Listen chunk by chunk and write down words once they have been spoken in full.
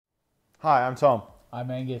Hi, I'm Tom.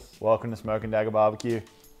 I'm Angus. Welcome to Smoke and Dagger Barbecue.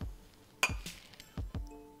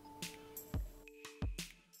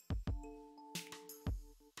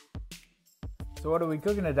 So what are we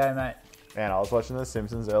cooking today, mate? Man, I was watching The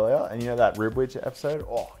Simpsons earlier, and you know that Rib-wich episode?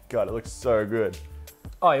 Oh, God, it looks so good.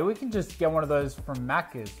 Oh yeah, we can just get one of those from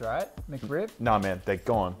Macca's, right? McRib? Nah, man, they're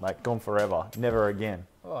gone. Like, gone forever. Never again.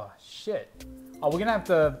 Oh, shit. Oh, we're gonna have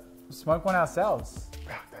to smoke one ourselves.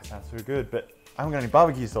 That sounds so good, but I haven't got any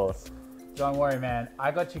barbecue sauce. Don't worry, man. I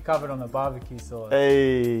got you covered on the barbecue sauce.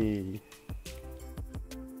 Hey.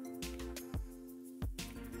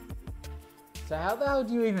 So how the hell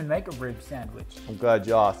do you even make a rib sandwich? I'm glad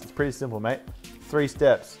you asked. It's pretty simple, mate. 3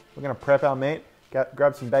 steps. We're going to prep our meat,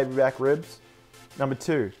 grab some baby back ribs. Number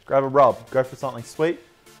 2, grab a rub, go for something sweet.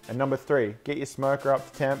 And number 3, get your smoker up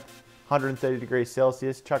to temp, 130 degrees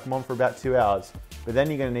Celsius, chuck them on for about 2 hours. But then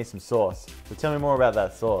you're going to need some sauce. So tell me more about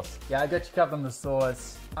that sauce. Yeah, I got you covered on the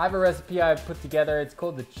sauce. I have a recipe I put together. It's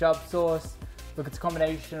called the Chub sauce. Look, it's a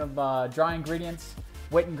combination of dry ingredients,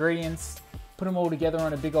 wet ingredients, put them all together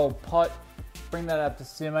on a big old pot. Bring that up to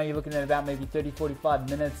simmer. You're looking at about maybe 30-45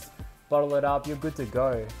 minutes. Bottle it up. You're good to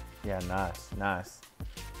go. Yeah, nice. And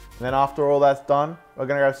then after all that's done, we're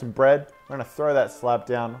going to grab some bread. We're going to throw that slab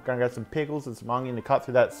down. We're going to grab some pickles and some onion to cut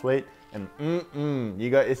through that sweet. And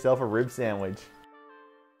you got yourself a rib sandwich.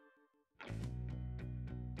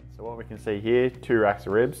 So what we can see here, 2 racks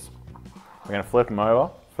of ribs. We're going to flip them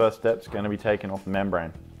over. First step's going to be taking off the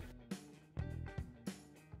membrane.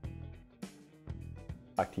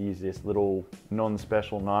 I like to use this little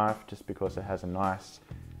non-special knife just because it has a nice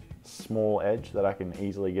small edge that I can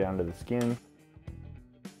easily get under the skin.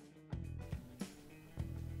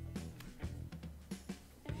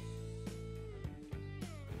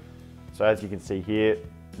 So as you can see here,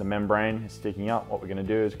 the membrane is sticking up. What we're going to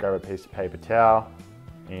do is grab a piece of paper towel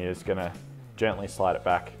and you're just going to gently slide it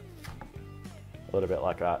back a little bit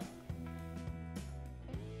like that.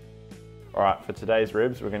 Alright, for today's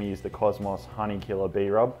ribs, we're going to use the Cosmos Honey Killer Bee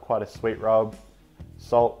rub. Quite a sweet rub.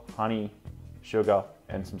 Salt, honey, sugar,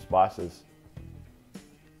 and some spices.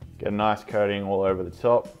 Get a nice coating all over the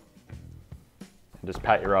top. And just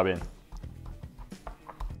pat your rub in.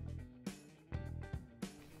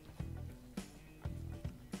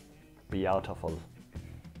 Beautiful.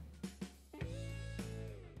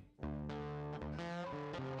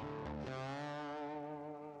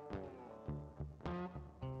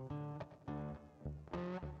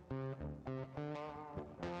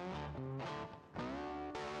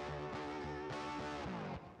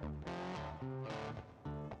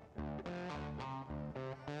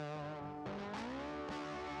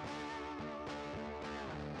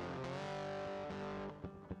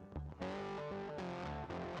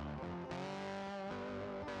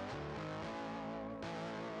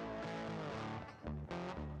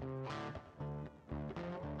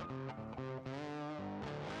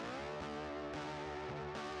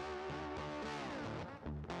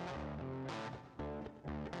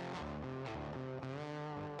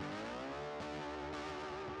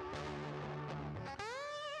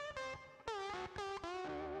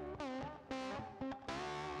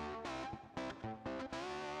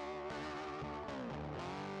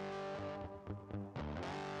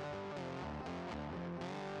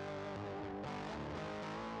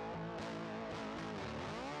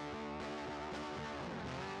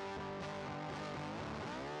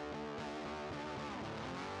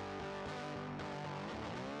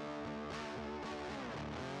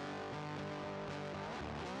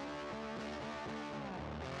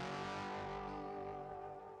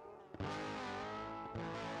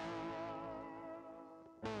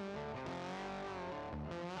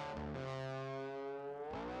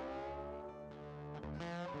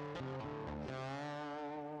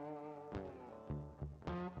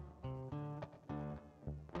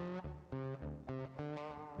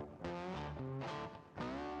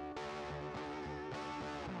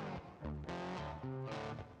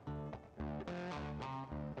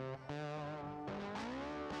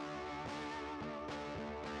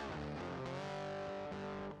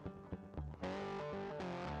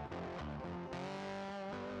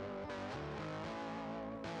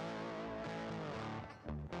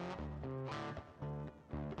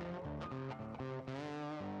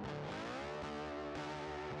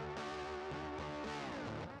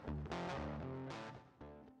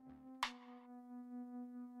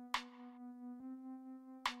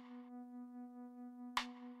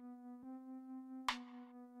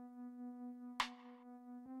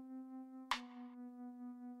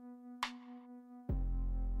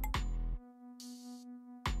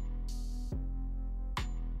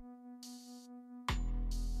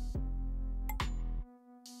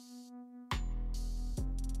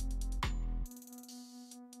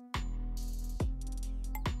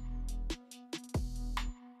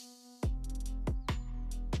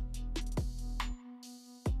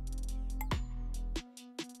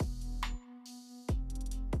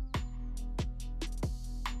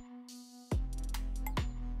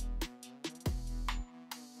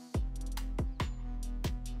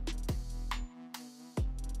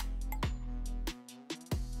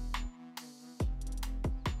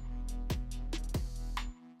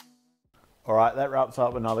 All right, that wraps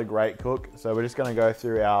up another great cook. So we're just gonna go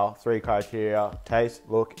through our 3 criteria: taste,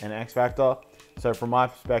 look, and X factor. So from my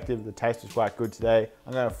perspective, the taste was quite good today.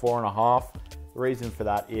 I'm going 4.5. The reason for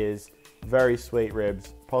that is very sweet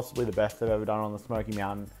ribs, possibly the best I've ever done on the Smoky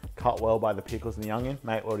Mountain, cut well by the pickles and the onion.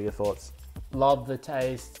 Mate, what are your thoughts? Love the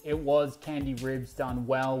taste. It was candy ribs done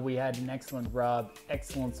well. We had an excellent rub,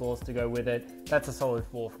 excellent sauce to go with it. That's a solid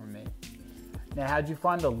 4 from me. Now, how'd you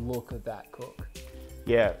find the look of that cook?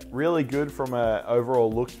 Yeah, really good from an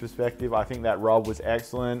overall looks perspective. I think that rub was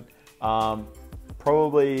excellent.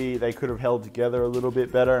 Probably they could have held together a little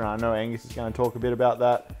bit better, and I know Angus is going to talk a bit about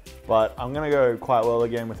that, but I'm going to go quite well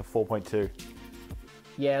again with a 4.2.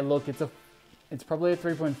 Yeah, look, it's probably a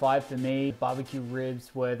 3.5 for me. Barbecue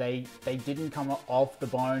ribs where they didn't come off the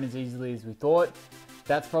bone as easily as we thought.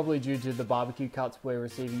 That's probably due to the barbecue cuts we're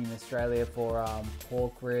receiving in Australia for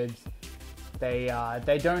pork ribs. They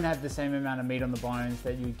don't have the same amount of meat on the bones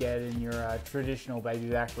that you get in your traditional baby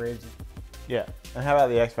back ribs. Yeah, and how about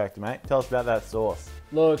the X Factor, mate? Tell us about that sauce.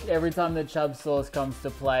 Look, every time the chub sauce comes to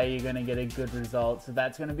play, you're going to get a good result. So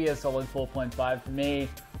that's going to be a solid 4.5 for me.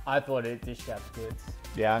 I thought it dished out the goods.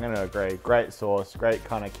 Yeah, I'm going to agree. Great sauce, great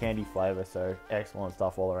kind of candy flavor, so excellent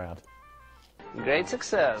stuff all around. Great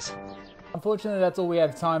success. Unfortunately, that's all we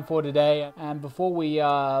have time for today. And before we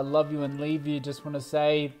love you and leave you, just want to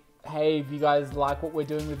say, hey, if you guys like what we're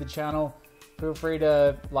doing with the channel, feel free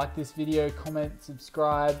to like this video, comment,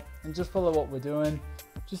 subscribe, and just follow what we're doing.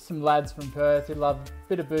 Just some lads from Perth who love a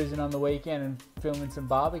bit of boozing on the weekend and filming some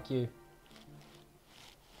barbecue.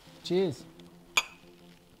 Cheers.